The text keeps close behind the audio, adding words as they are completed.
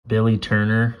Billy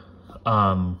Turner,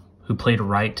 who played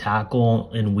right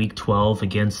tackle in Week 12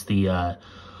 against the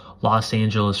Los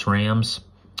Angeles Rams.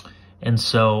 And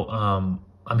so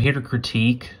I'm here to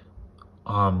critique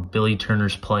Billy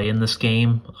Turner's play in this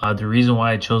game. The reason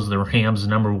why I chose the Rams,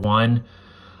 number one,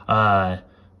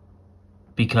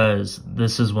 because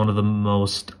this is one of the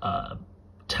most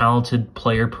talented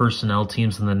player personnel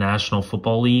teams in the National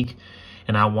Football League,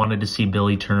 and I wanted to see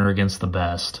Billy Turner against the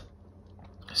best.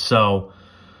 So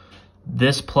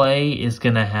this play is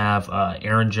going to have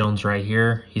Aaron Jones right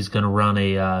here. He's going to run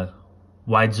a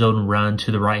wide zone run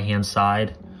to the right-hand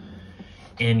side.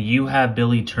 And you have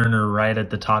Billy Turner right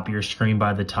at the top of your screen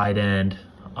by the tight end.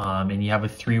 And you have a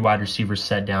 3 wide receiver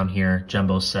set down here,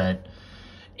 jumbo set.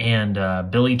 And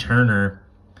Billy Turner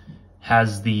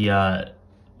has the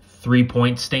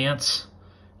 3-point stance.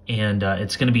 And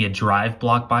it's going to be a drive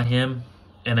block by him.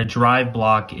 And a drive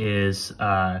block is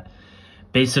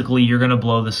basically you're going to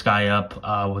blow this guy up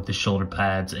with the shoulder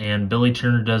pads. And Billy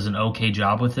Turner does an okay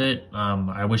job with it.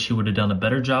 I wish he would have done a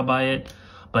better job by it.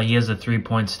 But he has a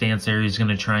 3-point stance there. He's going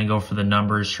to try and go for the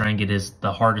numbers, try and get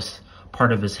the hardest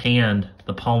part of his hand,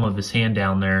 the palm of his hand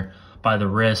down there by the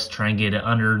wrist, try and get it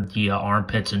under the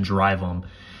armpits and drive him.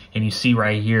 And you see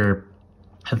right here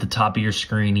at the top of your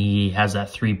screen, he has that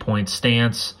 3-point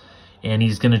stance, and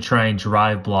he's going to try and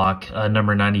drive block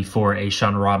number 94,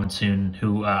 A'Shawn Robinson,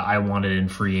 who I wanted in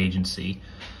free agency.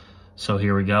 So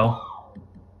here we go.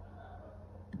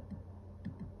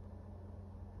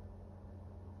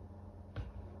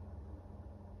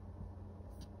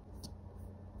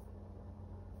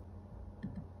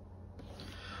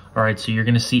 All right, so you're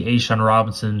going to see A'Shawn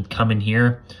Robinson come in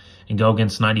here and go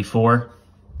against 94.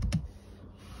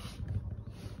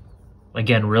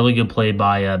 Again, really good play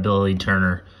by Billy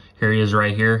Turner. Here he is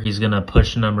right here. He's going to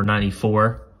push number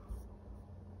 94.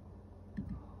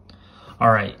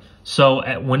 All right,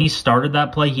 so when he started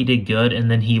that play, he did good, and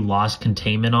then he lost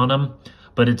containment on him.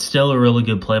 But it's still a really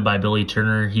good play by Billy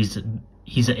Turner. He's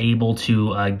able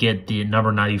to get the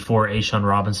number 94, A'Shawn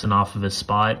Robinson, off of his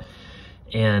spot.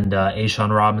 And A'Shawn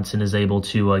Robinson is able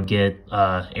to get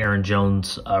Aaron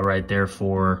Jones right there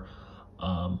for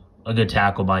a good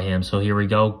tackle by him. So here we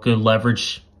go. Good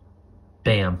leverage.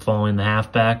 Bam. Following the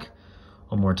halfback.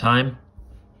 One more time.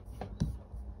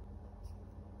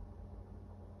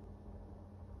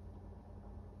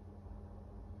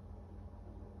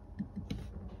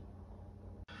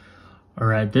 All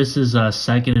right. This is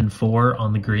 2nd and 4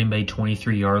 on the Green Bay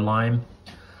 23-yard line.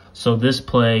 So this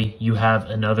play, you have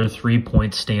another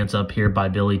 3-point stance up here by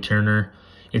Billy Turner.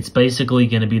 It's basically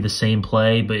going to be the same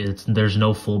play, but there's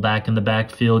no fullback in the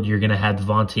backfield. You're going to have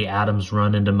Devontae Adams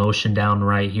run into motion down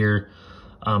right here,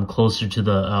 closer to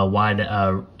the wide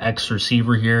X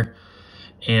receiver here.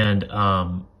 And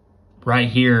right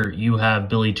here, you have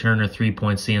Billy Turner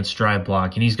 3-point stance drive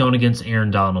block, and he's going against Aaron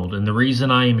Donald. And the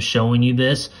reason I am showing you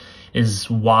this is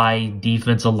why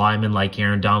defensive linemen like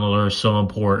Aaron Donald are so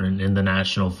important in the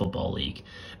National Football League.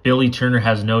 Billy Turner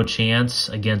has no chance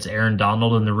against Aaron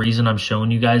Donald, and the reason I'm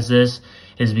showing you guys this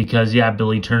is because, yeah,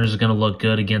 Billy Turner is going to look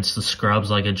good against the scrubs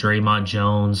like a Draymond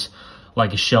Jones,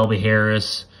 like a Shelby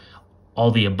Harris,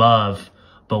 all the above.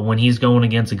 But when he's going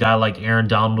against a guy like Aaron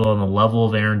Donald on the level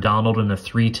of Aaron Donald in a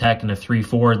 3-tech and a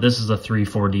 3-4, this is a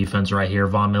 3-4 defense right here.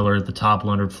 Von Miller at the top,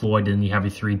 Leonard Floyd, and you have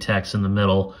your 3 techs in the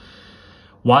middle.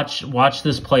 Watch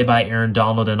this play by Aaron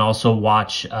Donald, and also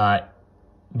watch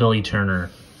Billy Turner.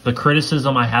 The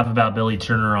criticism I have about Billy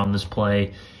Turner on this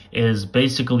play is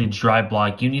basically drive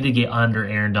block. You need to get under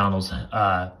Aaron Donald's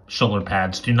shoulder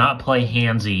pads. Do not play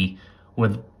handsy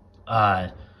with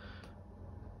Aaron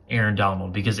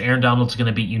Donald, because Aaron Donald's going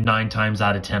to beat you 9 times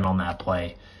out of 10 on that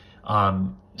play.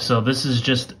 So this is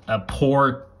just a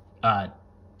poor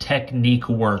technique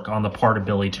work on the part of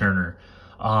Billy Turner.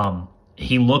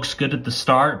 He looks good at the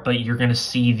start, but you're going to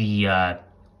see the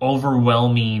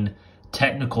overwhelming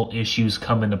technical issues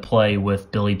come into play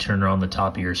with Billy Turner on the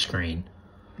top of your screen.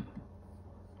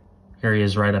 Here he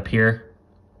is right up here.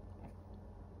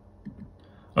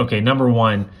 Okay, number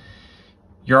one,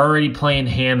 you're already playing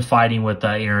hand fighting with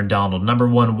Aaron Donald. Number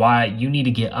one, why you need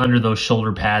to get under those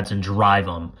shoulder pads and drive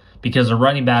them, because a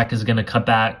running back is going to cut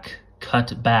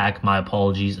back, my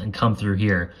apologies, and come through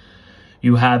here.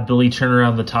 You have Billy Turner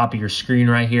on the top of your screen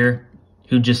right here,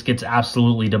 who just gets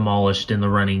absolutely demolished in the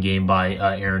running game by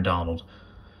Aaron Donald.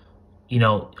 You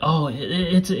know, oh,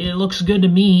 it looks good to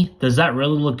me. Does that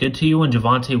really look good to you when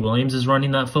Javonte Williams is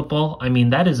running that football? I mean,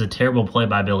 that is a terrible play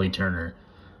by Billy Turner.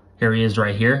 Here he is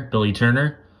right here, Billy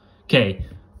Turner. Okay,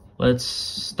 let's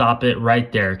stop it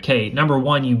right there. Okay, number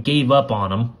one, you gave up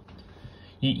on him.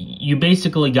 you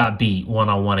basically got beat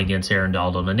one-on-one against Aaron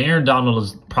Donald. And Aaron Donald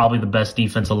is probably the best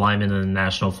defensive lineman in the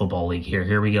National Football League.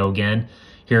 Here we go again.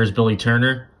 Here's Billy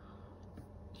Turner.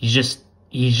 He's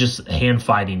just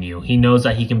hand-fighting you. He knows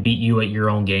that he can beat you at your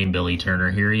own game, Billy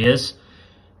Turner. Here he is.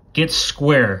 Get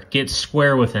square. Get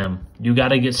square with him. You got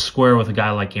to get square with a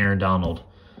guy like Aaron Donald.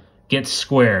 Get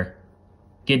square.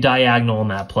 Get diagonal in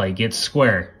that play. Get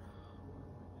square.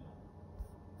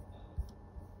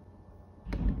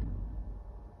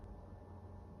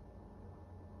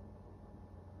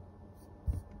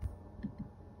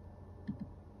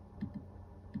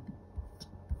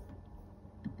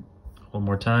 One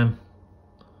more time.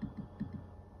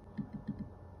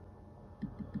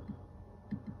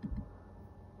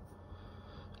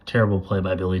 Terrible play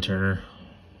by Billy Turner.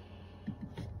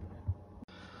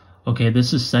 Okay,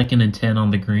 this is 2nd and 10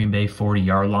 on the Green Bay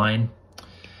 40-yard line.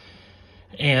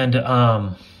 And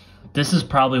this is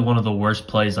probably one of the worst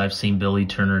plays I've seen Billy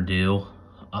Turner do.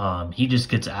 He just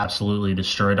gets absolutely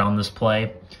destroyed on this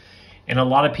play. And a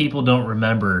lot of people don't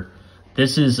remember,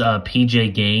 this is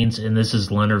P.J. Gaines and this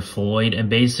is Leonard Floyd. And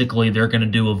basically they're going to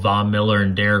do a Von Miller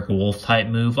and Derek Wolfe type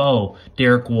move. Oh,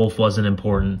 Derek Wolfe wasn't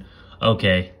important.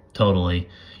 Okay, totally.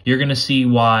 You're going to see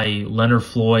why Leonard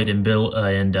Floyd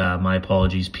and my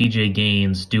apologies, P.J.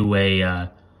 Gaines do a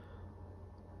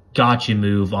gotcha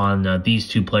move on these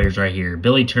two players right here.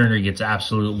 Billy Turner gets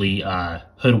absolutely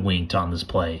hoodwinked on this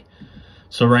play.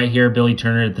 So right here, Billy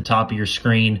Turner at the top of your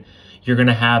screen, you're going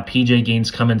to have P.J. Gaines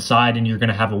come inside and you're going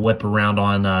to have a whip around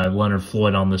on Leonard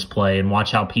Floyd on this play. And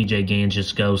watch how P.J. Gaines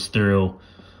just goes through.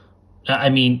 I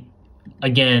mean,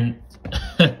 again...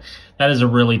 That is a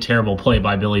really terrible play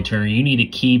by Billy Turner. You need to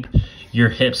keep your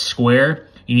hips square.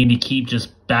 You need to keep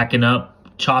just backing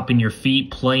up, chopping your feet,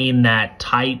 playing that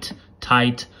tight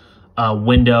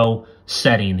window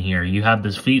setting here. You have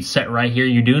this feet set right here.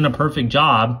 You're doing a perfect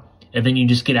job, and then you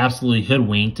just get absolutely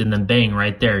hoodwinked, and then bang,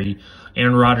 right there.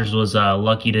 Aaron Rodgers was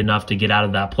lucky enough to get out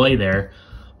of that play there.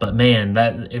 But, man,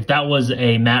 if that was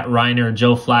a Matt Ryan or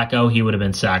Joe Flacco, he would have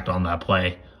been sacked on that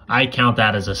play. I count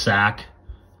that as a sack.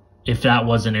 If that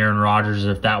wasn't Aaron Rodgers,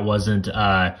 if that wasn't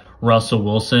Russell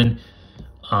Wilson,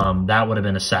 that would have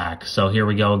been a sack. So here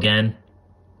we go again,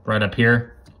 right up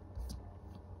here.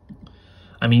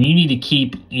 I mean, you need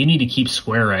to keep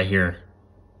square right here.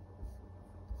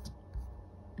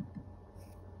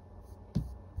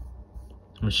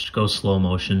 Let's go slow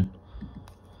motion.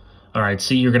 All right,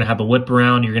 see, you're gonna have a whip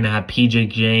around. You're gonna have P.J.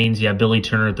 Gaines. You have Billy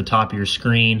Turner at the top of your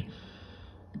screen.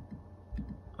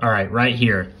 All right, right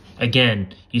here.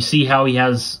 Again, you see how he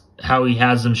has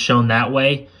them shown that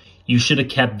way? You should have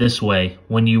kept this way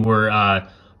when you were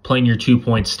playing your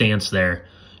 2-point stance there.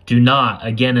 Do not,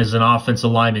 again, as an offensive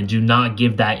lineman, do not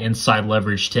give that inside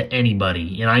leverage to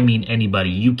anybody. And I mean anybody.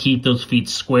 You keep those feet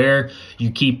square. You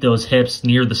keep those hips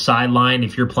near the sideline.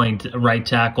 If you're playing right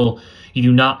tackle, you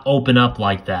do not open up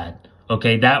like that.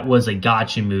 Okay, that was a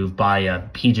gotcha move by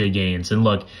P.J. Gaines. And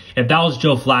look, if that was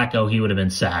Joe Flacco, he would have been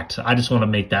sacked. I just want to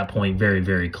make that point very,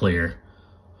 very clear.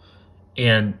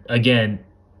 And again,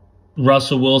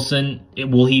 Russell Wilson,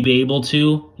 will he be able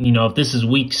to? You know, if this is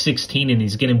week 16 and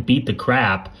he's going to beat the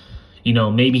crap, you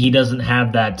know, maybe he doesn't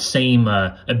have that same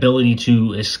ability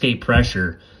to escape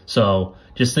pressure. So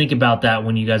just think about that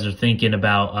when you guys are thinking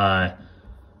about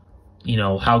you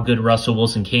know, how good Russell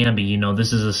Wilson can be. You know,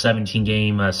 this is a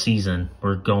 17-game season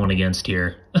we're going against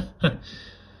here.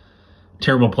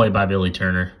 Terrible play by Billy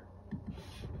Turner.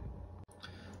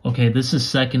 Okay, this is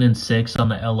 2nd and 6 on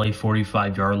the LA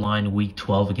 45-yard line, week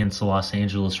 12 against the Los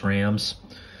Angeles Rams.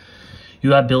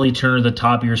 You have Billy Turner at the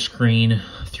top of your screen,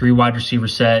 3 wide receiver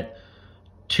set,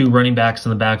 2 running backs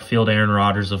in the backfield, Aaron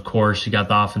Rodgers, of course. You got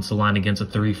the offensive line against a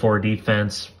 3-4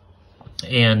 defense.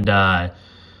 And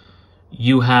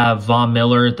you have Von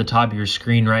Miller at the top of your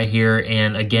screen right here.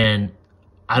 And again,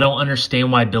 I don't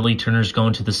understand why Billy Turner's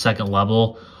going to the second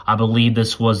level. I believe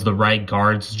this was the right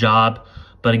guard's job.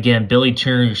 But again, Billy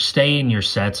Turner, stay in your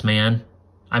sets, man.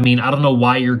 I mean, I don't know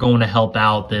why you're going to help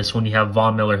out this when you have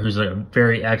Von Miller, who's a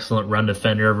very excellent run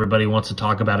defender. Everybody wants to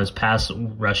talk about his pass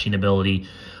rushing ability.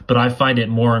 But I find it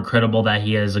more incredible that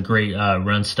he has a great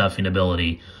run stuffing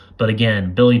ability. But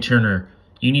again, Billy Turner,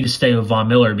 you need to stay with Von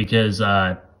Miller because it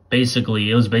was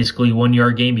basically a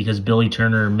 1-yard game because Billy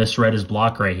Turner misread his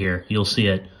block right here. You'll see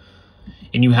it.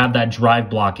 And you have that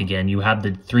drive block again. You have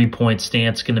the 3-point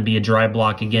stance going to be a drive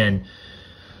block again.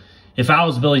 If I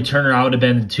was Billy Turner, I would have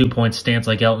been 2-point stance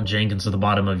like Elton Jenkins at the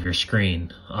bottom of your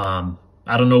screen.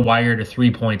 I don't know why you're at a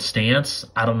 3-point stance.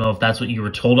 I don't know if that's what you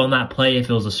were told on that play, if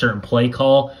it was a certain play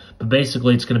call. But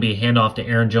basically, it's going to be a handoff to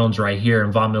Aaron Jones right here,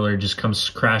 and Von Miller just comes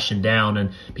crashing down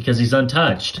and because he's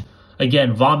untouched.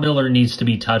 Again, Von Miller needs to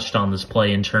be touched on this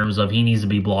play in terms of he needs to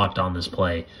be blocked on this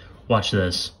play. Watch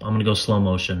this. I'm going to go slow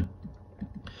motion.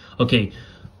 Okay,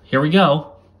 here we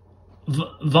go.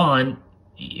 Vaughn,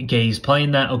 okay, he's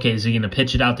playing that. Okay, is he going to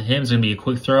pitch it out to him? It's going to be a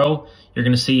quick throw. You're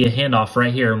going to see a handoff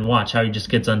right here, and watch how he just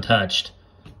gets untouched.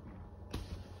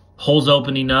 Holes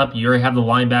opening up. You already have the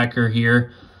linebacker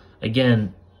here.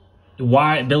 Again,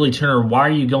 why, Billy Turner, why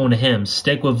are you going to him?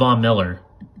 Stick with Von Miller.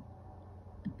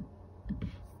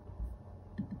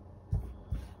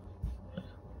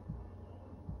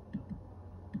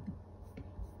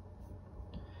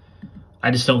 I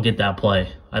just don't get that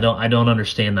play. I don't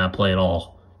understand that play at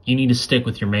all. You need to stick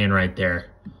with your man right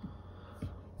there.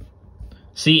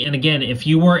 See, and again, if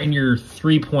you weren't in your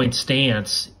three-point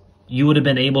stance, you would have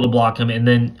been able to block him, and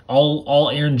then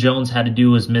all Aaron Jones had to do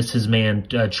was miss his man,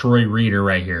 Troy Reeder,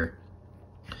 right here.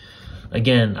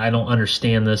 Again, I don't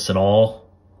understand this at all.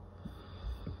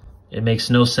 It makes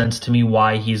no sense to me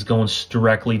why he's going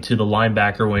directly to the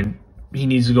linebacker when he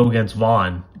needs to go against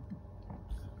Vaughn.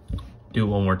 Do it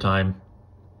one more time.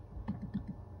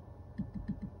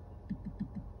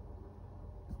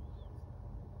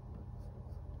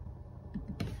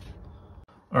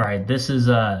 All right, this is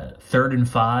 3rd and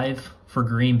 5 for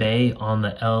Green Bay on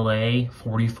the LA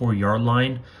 44-yard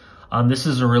line. This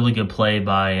is a really good play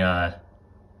by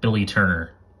Billy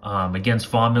Turner against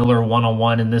Von Miller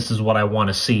one-on-one, and this is what I want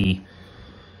to see.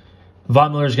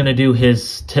 Von Miller's going to do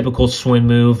his typical swing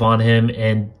move on him,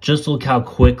 and just look how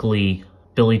quickly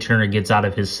Billy Turner gets out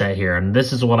of his set here. And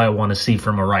this is what I want to see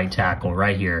from a right tackle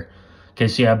right here. Okay,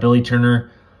 so you have Billy Turner,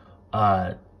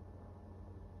 4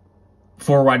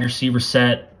 wide receiver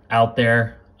set out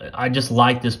there. I just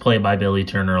like this play by Billy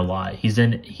Turner a lot. He's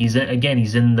in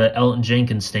the Elton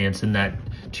Jenkins stance, in that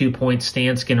 2-point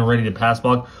stance, getting ready to pass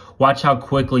block. Watch how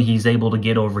quickly he's able to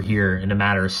get over here in a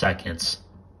matter of seconds.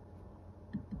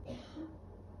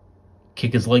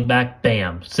 Kick his leg back,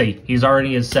 bam. See, he's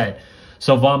already in set.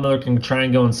 So Von Miller can try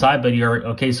and go inside, but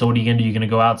okay, so what are you going to do? You're going to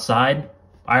go outside?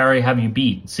 I already have you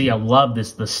beat. See, I love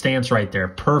this, the stance right there.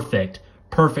 Perfect.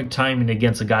 Perfect timing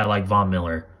against a guy like Von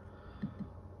Miller.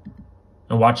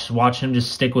 And watch him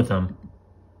just stick with him.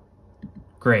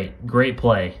 Great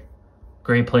play.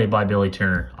 Great play by Billy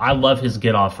Turner. I love his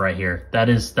get off right here. That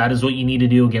is what you need to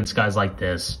do against guys like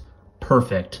this.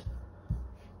 Perfect.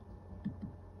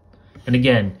 And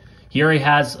again, he already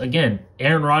has,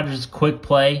 Aaron Rodgers, quick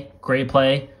play, great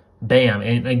play, bam.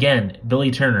 And again,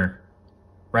 Billy Turner,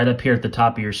 right up here at the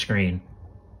top of your screen.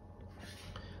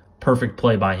 Perfect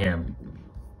play by him.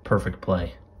 Perfect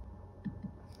play.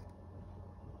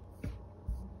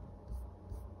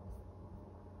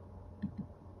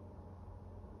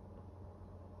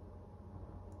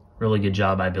 Really good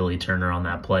job by Billy Turner on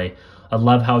that play. I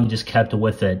love how he just kept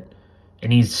with it.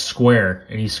 And he's square.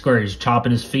 He's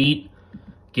chopping his feet,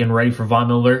 getting ready for Von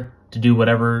Miller to do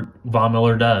whatever Von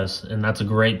Miller does. And that's a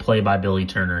great play by Billy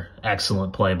Turner.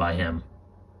 Excellent play by him.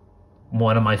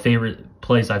 One of my favorite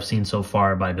plays I've seen so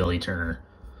far by Billy Turner.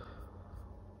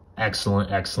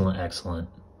 Excellent, excellent, excellent.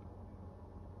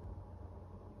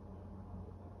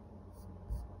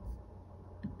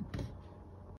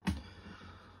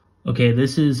 Okay,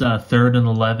 this is 3rd and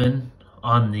 11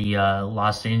 on the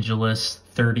Los Angeles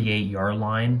 38-yard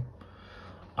line.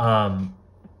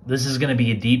 This is going to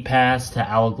be a deep pass to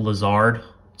Alec Lazard.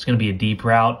 It's going to be a deep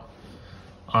route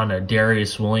on a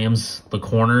Darius Williams, the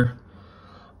corner.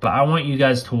 But I want you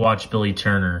guys to watch Billy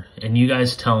Turner, and you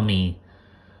guys tell me,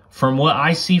 from what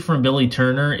I see from Billy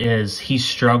Turner is he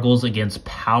struggles against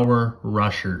power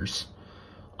rushers.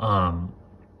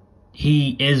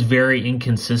 He is very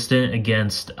inconsistent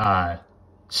against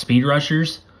speed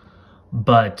rushers,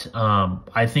 but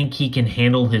I think he can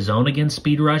handle his own against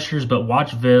speed rushers. But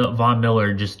watch Von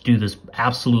Miller just do this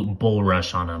absolute bull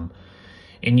rush on him.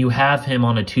 And you have him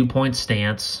on a 2-point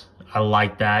stance. I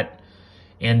like that.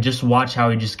 And just watch how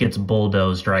he just gets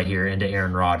bulldozed right here into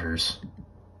Aaron Rodgers.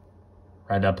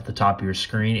 Right up at the top of your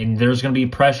screen. And there's going to be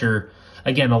pressure.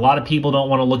 Again, a lot of people don't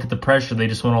want to look at the pressure. They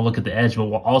just want to look at the edge, but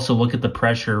we'll also look at the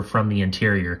pressure from the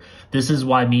interior. This is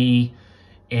why me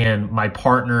and my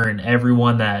partner and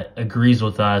everyone that agrees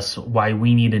with us, why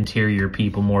we need interior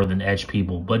people more than edge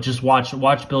people. But just watch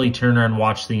Billy Turner and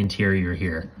watch the interior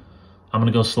here. I'm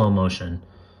going to go slow motion.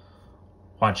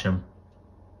 Watch him.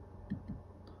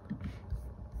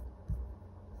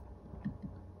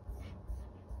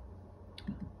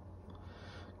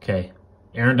 Okay.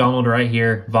 Aaron Donald right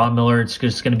here. Von Miller, it's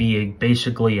just going to be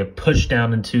basically a push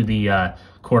down into the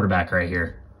quarterback right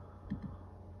here.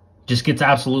 Just gets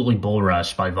absolutely bull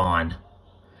rushed by Vaughn.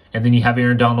 And then you have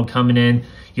Aaron Donald coming in.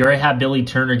 You already have Billy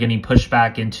Turner getting pushed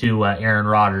back into Aaron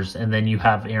Rodgers. And then you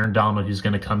have Aaron Donald who's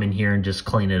going to come in here and just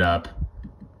clean it up.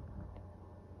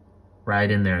 Right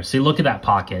in there. See, look at that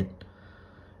pocket.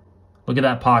 Look at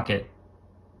that pocket.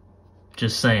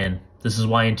 Just saying. This is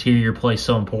why interior play is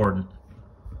so important.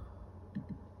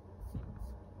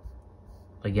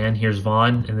 Again, here's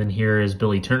Vaughn, and then here is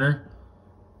Billy Turner.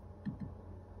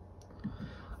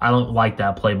 I don't like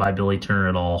that play by Billy Turner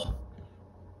at all.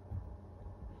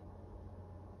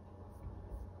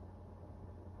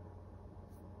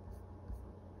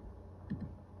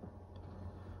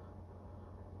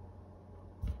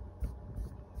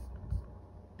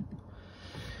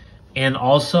 And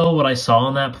also what I saw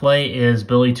in that play is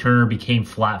Billy Turner became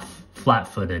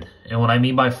flat-footed. And what I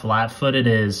mean by flat-footed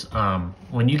is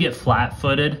when you get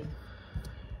flat-footed,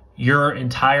 your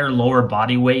entire lower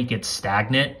body weight gets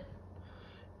stagnant.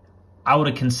 I would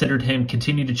have considered him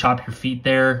continue to chop your feet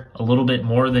there a little bit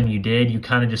more than you did. You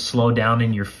kind of just slowed down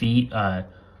in your feet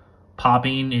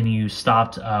popping, and you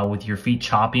stopped with your feet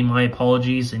chopping, my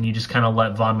apologies, and you just kind of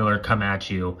let Von Miller come at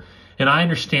you. And I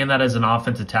understand that as an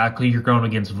offensive tackle, you're going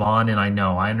against Vaughn, and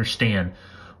I understand.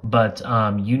 But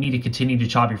you need to continue to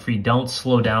chop your feet. Don't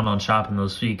slow down on chopping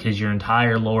those feet because your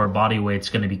entire lower body weight's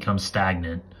going to become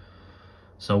stagnant.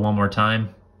 So one more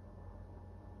time.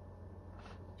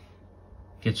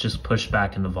 Gets just pushed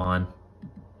back into Vaughn.